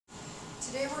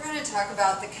Today we're going to talk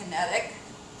about the kinetic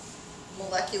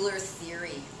molecular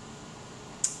theory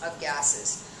of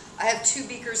gases. I have two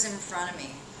beakers in front of me.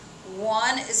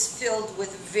 One is filled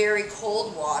with very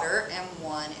cold water and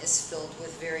one is filled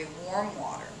with very warm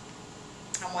water.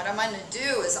 And what I'm going to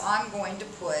do is I'm going to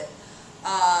put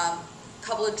a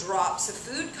couple of drops of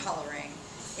food coloring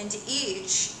into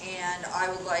each, and I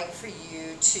would like for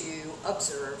you to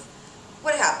observe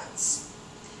what happens.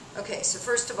 Okay, so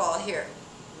first of all here,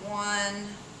 1,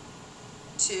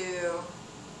 2,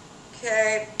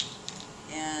 okay,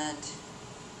 and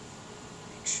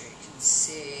make sure you can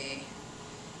see,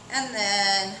 and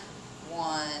then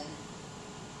 1,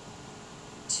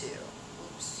 2,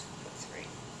 oops, put 3,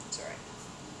 sorry.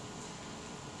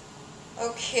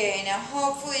 Okay, now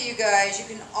hopefully you guys, you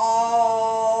can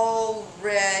already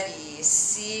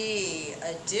see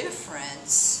a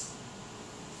difference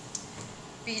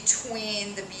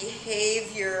between the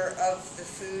behavior of the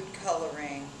food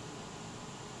coloring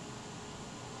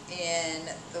in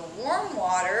the warm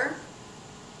water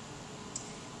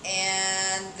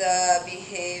and the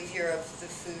behavior of the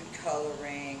food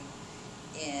coloring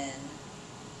in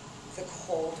the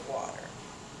cold water.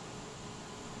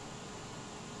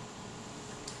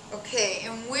 Okay,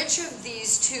 in which of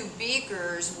these two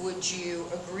beakers would you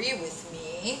agree with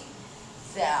me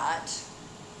that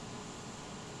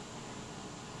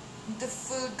the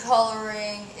food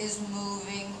coloring is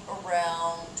moving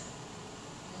around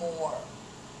more?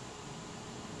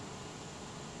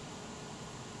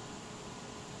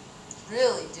 It's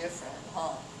really different,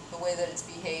 huh? The way that it's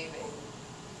behaving.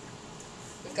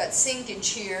 We've got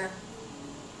sinkage here.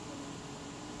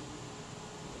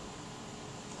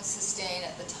 A sustain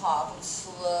at the top and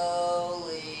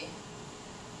slowly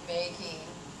making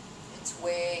its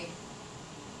way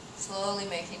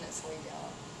down.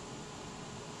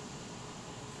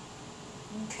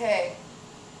 Okay,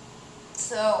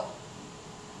 so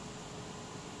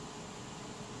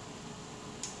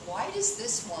why does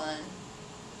this one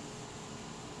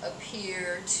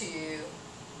appear to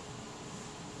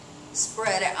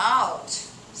spread out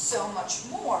so much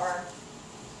more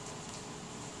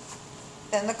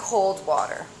than the cold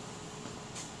water?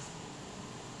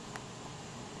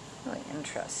 Really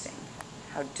interesting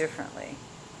how differently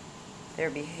they're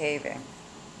behaving.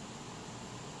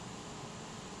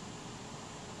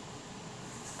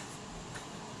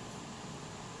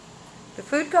 The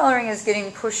food coloring is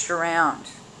getting pushed around.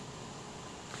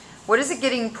 What is it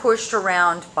getting pushed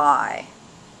around by?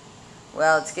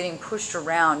 Well, it's getting pushed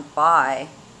around by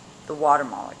the water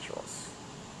molecules.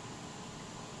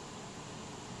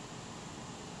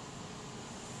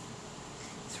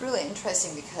 It's really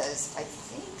interesting because I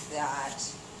think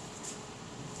that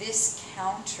this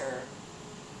counter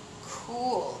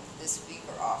cooled this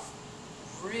beaker off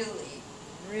really,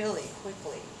 really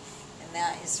quickly. And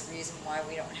that is the reason why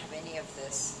we don't have any of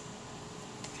this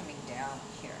coming down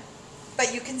here.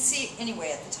 But you can see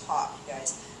anyway at the top, you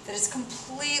guys, that it's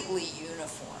completely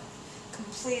uniform.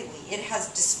 Completely. It has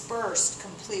dispersed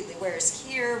completely. Whereas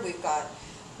here we've got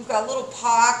little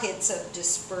pockets of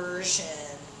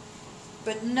dispersion,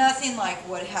 but nothing like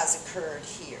what has occurred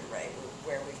here, right?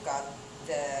 Where we've got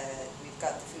the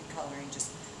food coloring just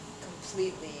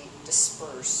completely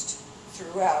dispersed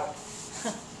throughout.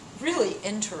 Really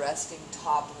interesting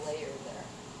top layer there.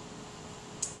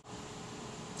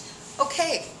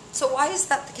 Okay, so why is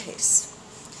that the case?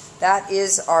 That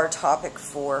is our topic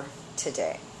for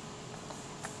today.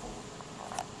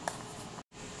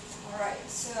 Alright,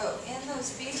 so in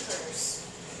those beakers,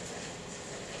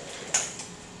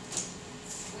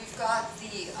 we've got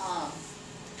the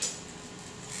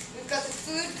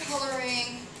food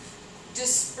coloring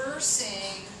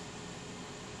dispersing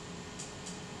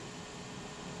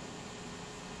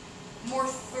more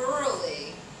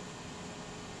thoroughly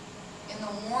in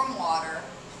the warm water,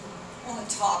 on the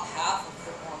top half of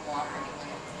the warm water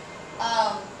anyway.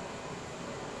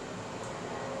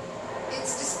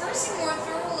 It's dispersing more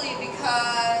thoroughly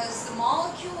because the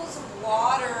molecules of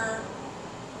water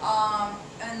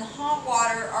and the hot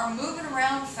water are moving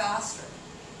around faster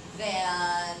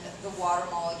than the water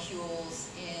molecules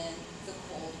in the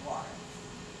cold water.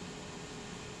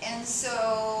 And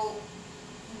so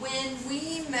when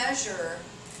we measure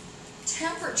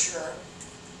temperature,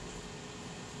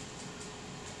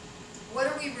 what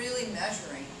are we really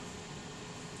measuring?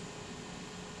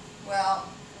 Well,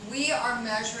 we are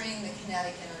measuring the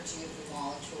kinetic energy of the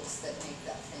molecules that make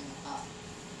that thing up.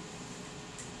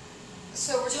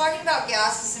 So we're talking about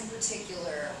gases in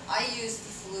particular. I used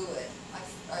the fluid.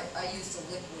 I used a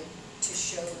liquid to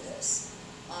show this.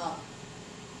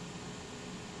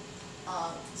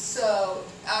 So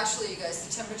actually, you guys,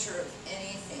 the temperature of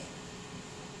anything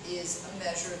is a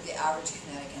measure of the average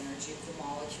kinetic energy of the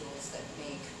molecules that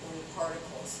make, or the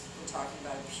particles, we're talking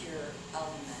about a pure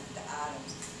element, the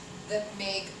atoms, that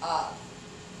make up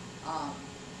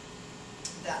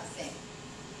that thing.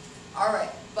 All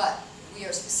right, but we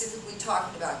are specifically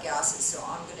talking about gases, so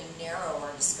I'm going to narrow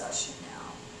our discussion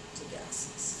now to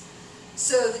gases.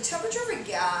 So the temperature of a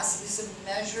gas is a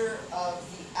measure of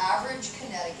the average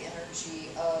kinetic energy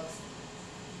of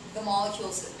the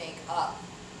molecules that make up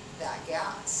that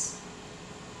gas.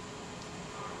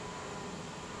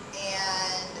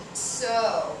 And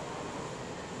so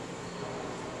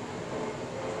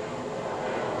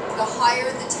the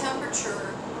higher the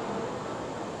temperature,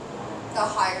 the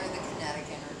higher the kinetic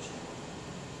energy.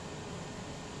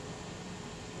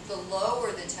 The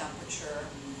lower the temperature,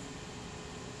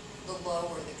 the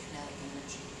lower the kinetic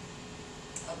energy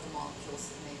of the molecules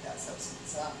that make that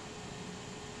substance up.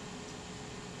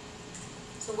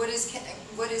 So what is kinetic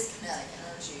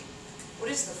energy? What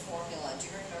is the formula? Do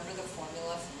you remember the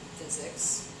formula from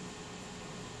physics?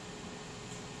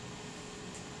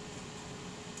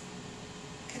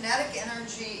 Kinetic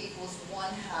energy equals 1/2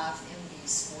 mv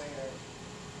squared.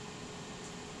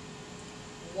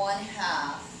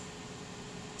 1/2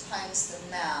 times the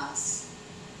mass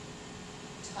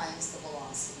times the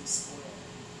velocity squared.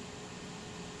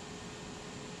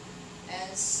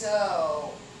 And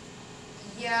so,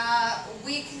 yeah,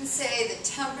 we can say the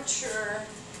temperature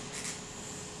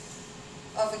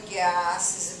of a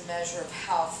gas is a measure of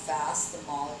how fast the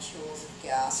molecules of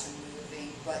gas are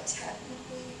moving, but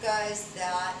technically, you guys,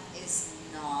 that is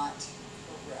not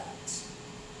correct,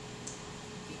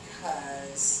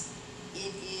 because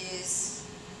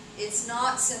it's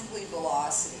not simply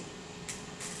velocity.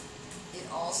 It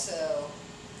also,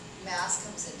 mass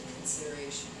comes into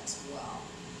consideration as well.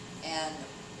 And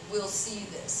we'll see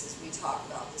this as we talk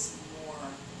about this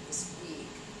more this week,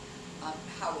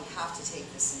 how we have to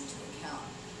take this into account.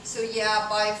 So yeah,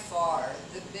 by far,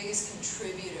 the biggest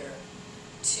contributor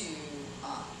to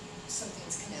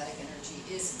something's kinetic energy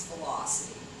is its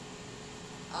velocity.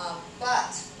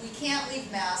 But we can't leave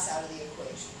mass out of the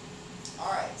equation.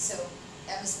 All right, so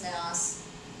m is mass,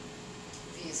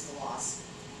 v is velocity.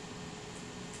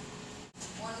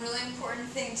 One really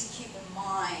important thing to keep in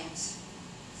mind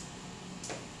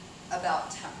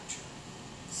about temperature.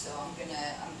 So I'm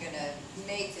gonna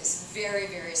make this very,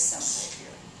 very simple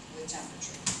here with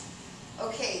temperature.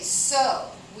 Okay,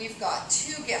 so we've got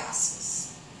two gases.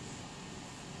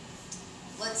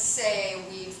 Let's say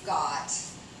we've got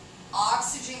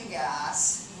oxygen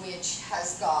gas, which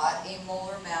has got a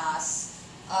molar mass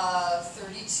of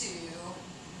 32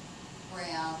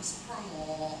 grams per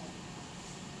mole.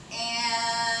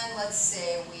 And let's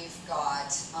say we've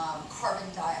got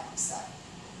carbon dioxide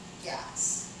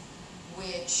gas,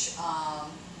 which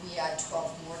we add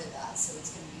 12 more to that, so it's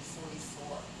going to be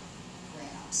 44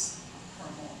 grams per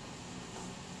mole.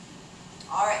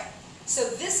 All right, so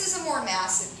this is a more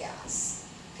massive gas.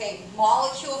 Okay,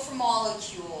 molecule for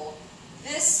molecule,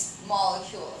 this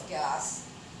molecule of gas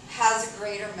has a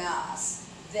greater mass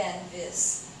than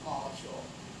this molecule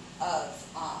of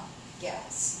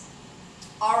gas.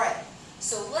 All right,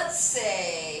 so let's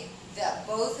say that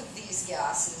both of these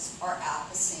gases are at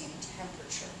the same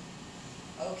temperature.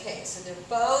 Okay, so they're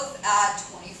both at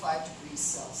 25 degrees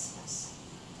Celsius.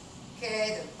 Okay,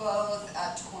 they're both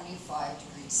at 25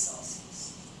 degrees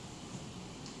Celsius.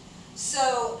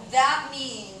 So that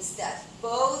means that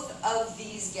both of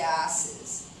these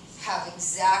gases have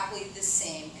exactly the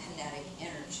same kinetic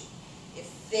energy. If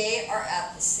they are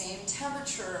at the same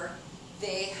temperature,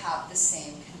 they have the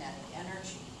same kinetic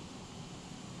energy.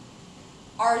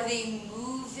 Are they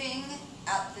moving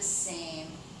at the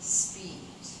same speed?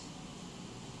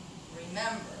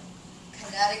 Remember,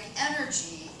 kinetic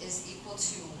energy is equal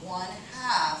to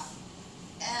 1/2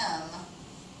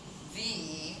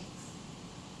 mv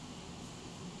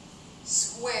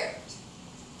squared.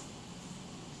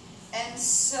 And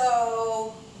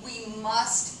so we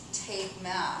must take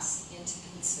mass into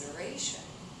consideration.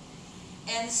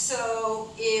 And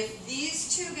so if these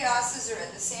two gases are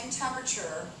at the same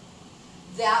temperature,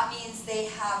 that means they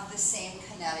have the same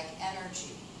kinetic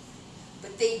energy.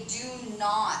 But they do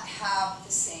not have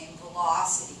the same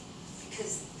velocity,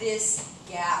 because this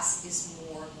gas is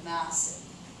more massive.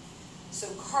 So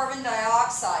carbon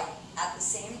dioxide at the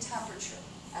same temperature,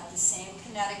 at the same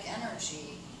kinetic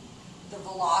energy, the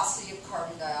velocity of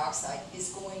carbon dioxide is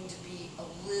going to be a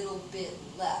little bit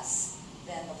less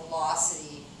than the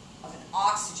velocity of an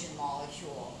oxygen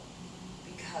molecule,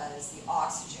 because the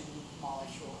oxygen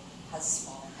molecule has a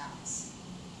smaller mass.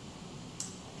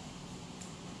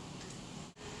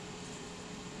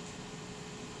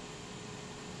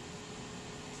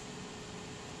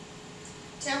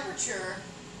 Temperature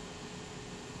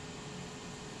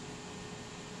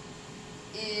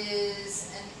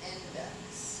is an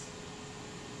index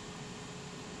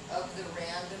of the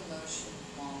random motion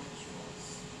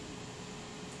molecules.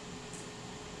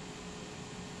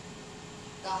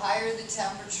 The higher the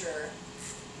temperature,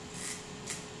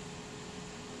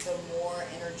 the more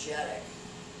energetic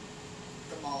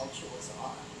the molecules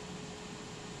are.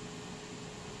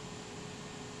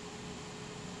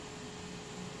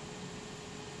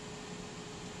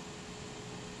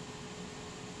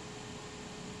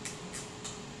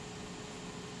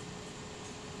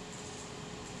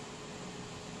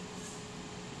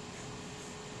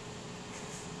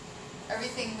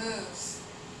 Everything moves.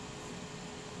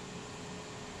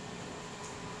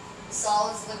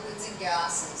 Solids, liquids, and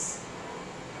gases.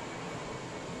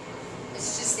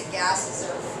 It's just the gases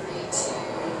are free to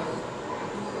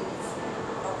move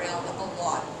around a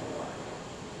lot more,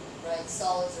 right?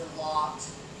 Solids are locked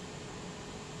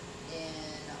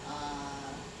in a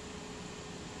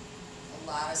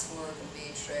lattice work, a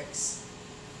matrix,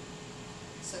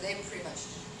 so they pretty much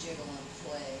jiggle in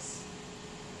place.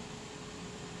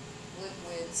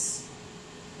 Liquids,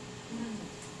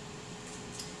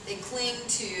 they cling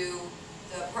to,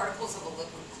 the particles of a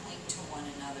liquid cling to one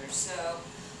another, so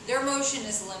their motion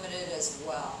is limited as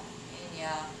well. And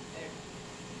yeah, they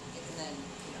can then,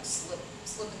 you know, slip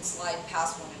and slide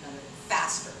past one another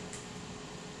faster,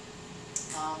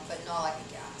 but not like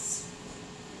a gas.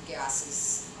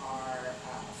 Gases are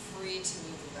free to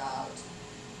move about,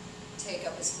 take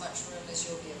up as much room as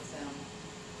you'll give them,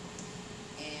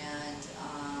 and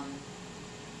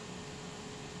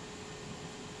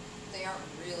they aren't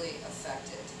really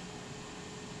affected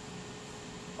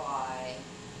by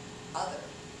other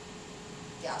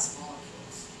gas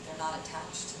molecules. They're not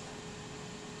attached to them.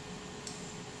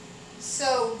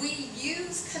 So we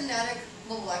use kinetic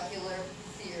molecular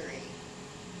theory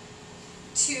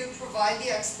to provide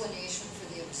the explanation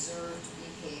for the observed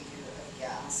behavior of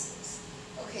gases.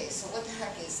 Okay, so what the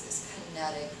heck is this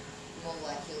kinetic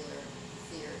molecular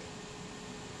theory?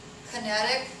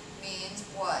 Kinetic means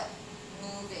what?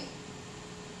 Moving.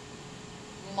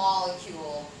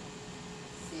 Molecule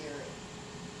theory.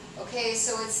 Okay,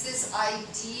 so it's this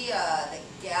idea that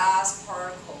gas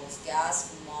particles,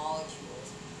 gas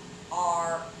molecules,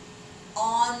 are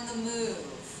on the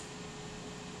move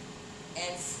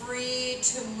and free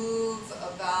to move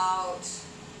about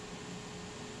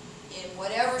in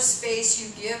whatever space you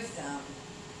give them,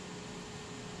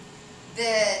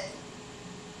 that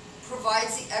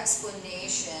provides the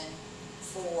explanation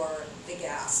for the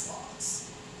gas laws.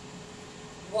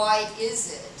 Why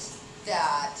is it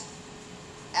that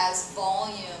as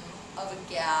volume of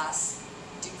a gas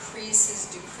decreases,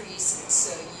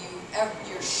 so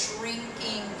you're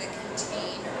shrinking the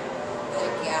container that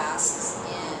a gas is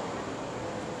in?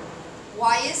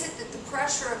 Why is it that the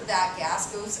pressure of that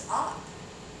gas goes up?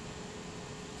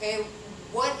 Okay,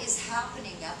 what is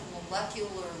happening at the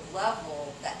molecular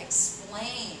level that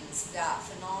explains that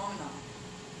phenomenon?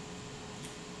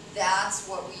 That's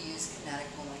what we use kinetic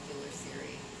molecular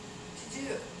theory to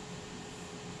do,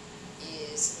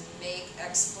 is make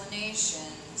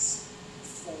explanations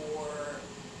for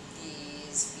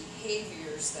these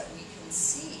behaviors that we can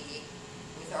see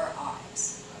with our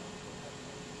eyes.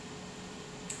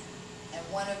 And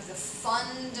one of the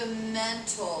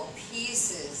fundamental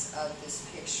pieces of this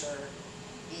picture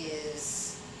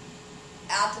is,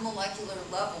 at the molecular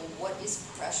level, what is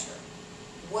pressure?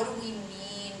 What do we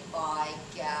mean by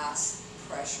gas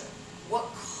pressure?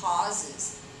 What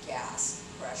causes gas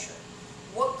pressure?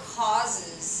 What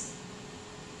causes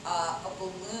a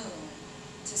balloon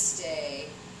to stay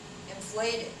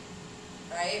inflated,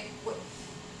 right?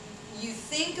 You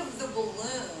think of the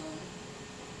balloon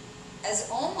as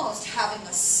almost having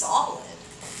a solid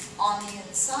on the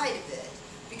inside of it,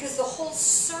 because the whole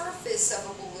surface of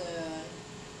a balloon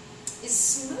is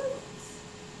smooth.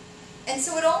 And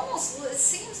so it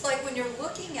seems like when you're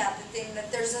looking at the thing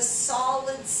that there's a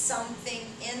solid something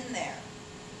in there.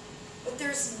 But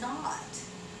there's not.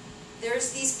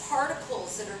 There's these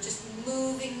particles that are just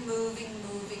moving.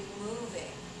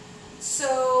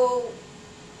 So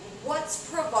what's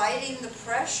providing the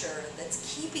pressure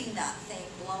that's keeping that thing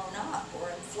blown up or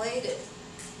inflated?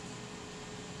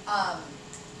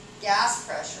 Gas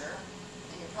pressure,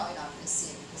 and you're probably not going to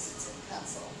see it because it's in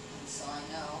pencil, and so I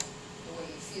know the way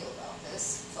you feel about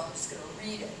this, so I'm just going to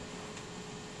read it.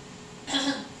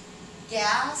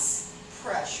 Gas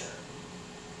pressure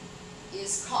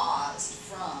is caused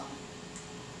from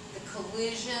the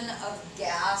collision of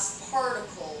gas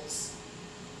particles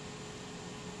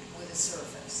with a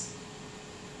surface.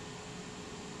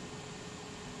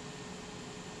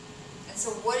 so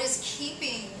what is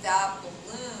keeping that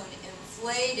balloon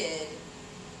inflated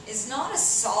is not a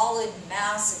solid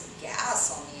mass of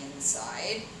gas on the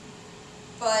inside,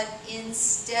 but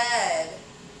instead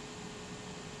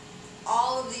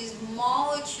all of these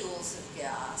molecules of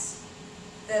gas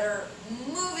that are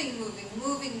moving,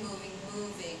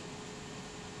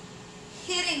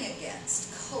 hitting against,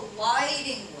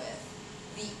 colliding with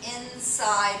the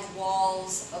inside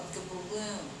walls of the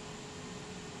balloon.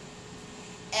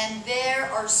 And there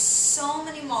are so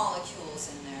many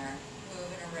molecules in there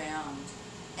moving around,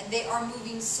 and they are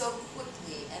moving so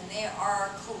quickly, and they are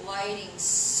colliding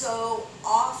so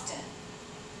often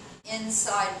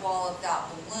inside wall of that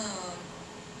balloon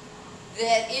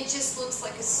that it just looks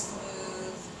like a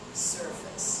smooth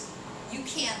surface. You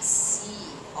can't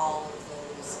see all of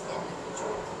those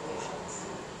individual collisions.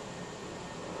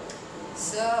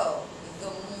 So,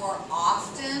 the more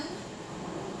often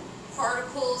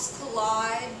particles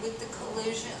collide with the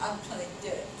collision,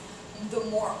 the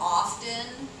more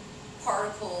often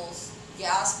particles,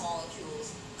 gas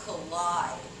molecules,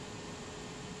 collide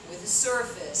with a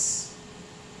surface,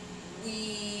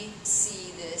 we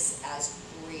see this as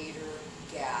greater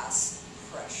gas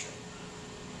pressure.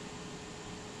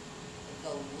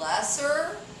 The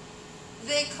lesser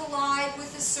they collide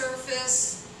with the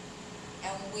surface,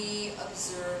 and we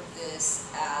observe this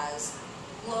as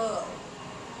low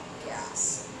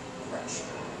gas pressure.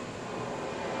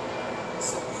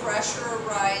 So pressure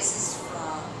arises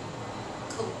from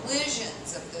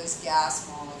collisions of those gas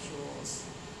molecules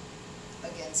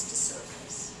against a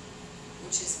surface,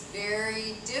 which is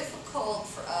very difficult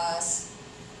for us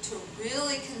to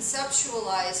really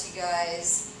conceptualize, you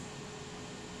guys,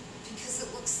 because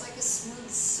it looks like a smooth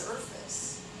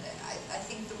surface. I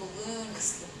think the balloon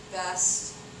is the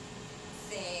best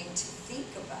thing to think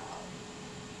about.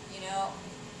 You know,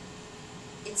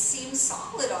 it seems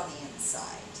solid on the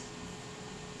inside,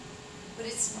 but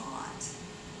it's not.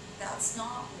 That's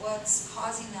not what's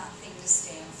causing that thing to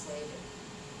stay inflated.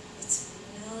 It's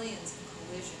millions of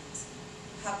collisions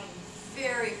happening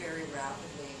very, very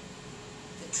rapidly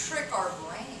that trick our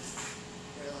brain,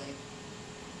 really,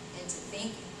 into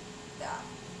thinking that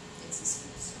it's a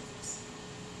smooth surface.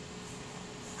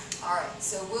 Alright,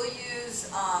 so we'll use,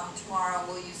 tomorrow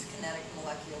we'll use kinetic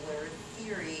molecular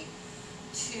theory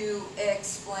to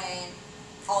explain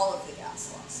all of the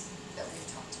gas laws that we've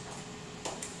talked about.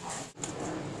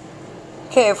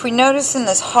 Okay, if we notice in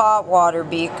this hot water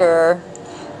beaker,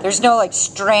 there's no like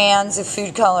strands of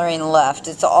food coloring left.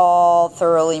 It's all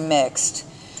thoroughly mixed.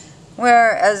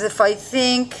 Whereas if I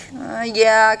think,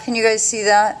 yeah, can you guys see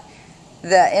that?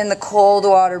 That in the cold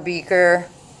water beaker,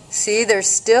 see, there's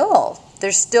still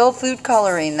food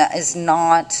coloring that has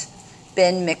not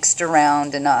been mixed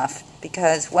around enough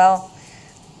because, well,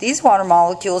 these water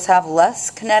molecules have less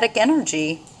kinetic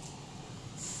energy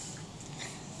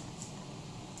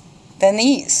than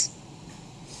these.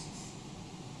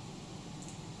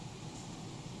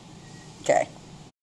 Okay.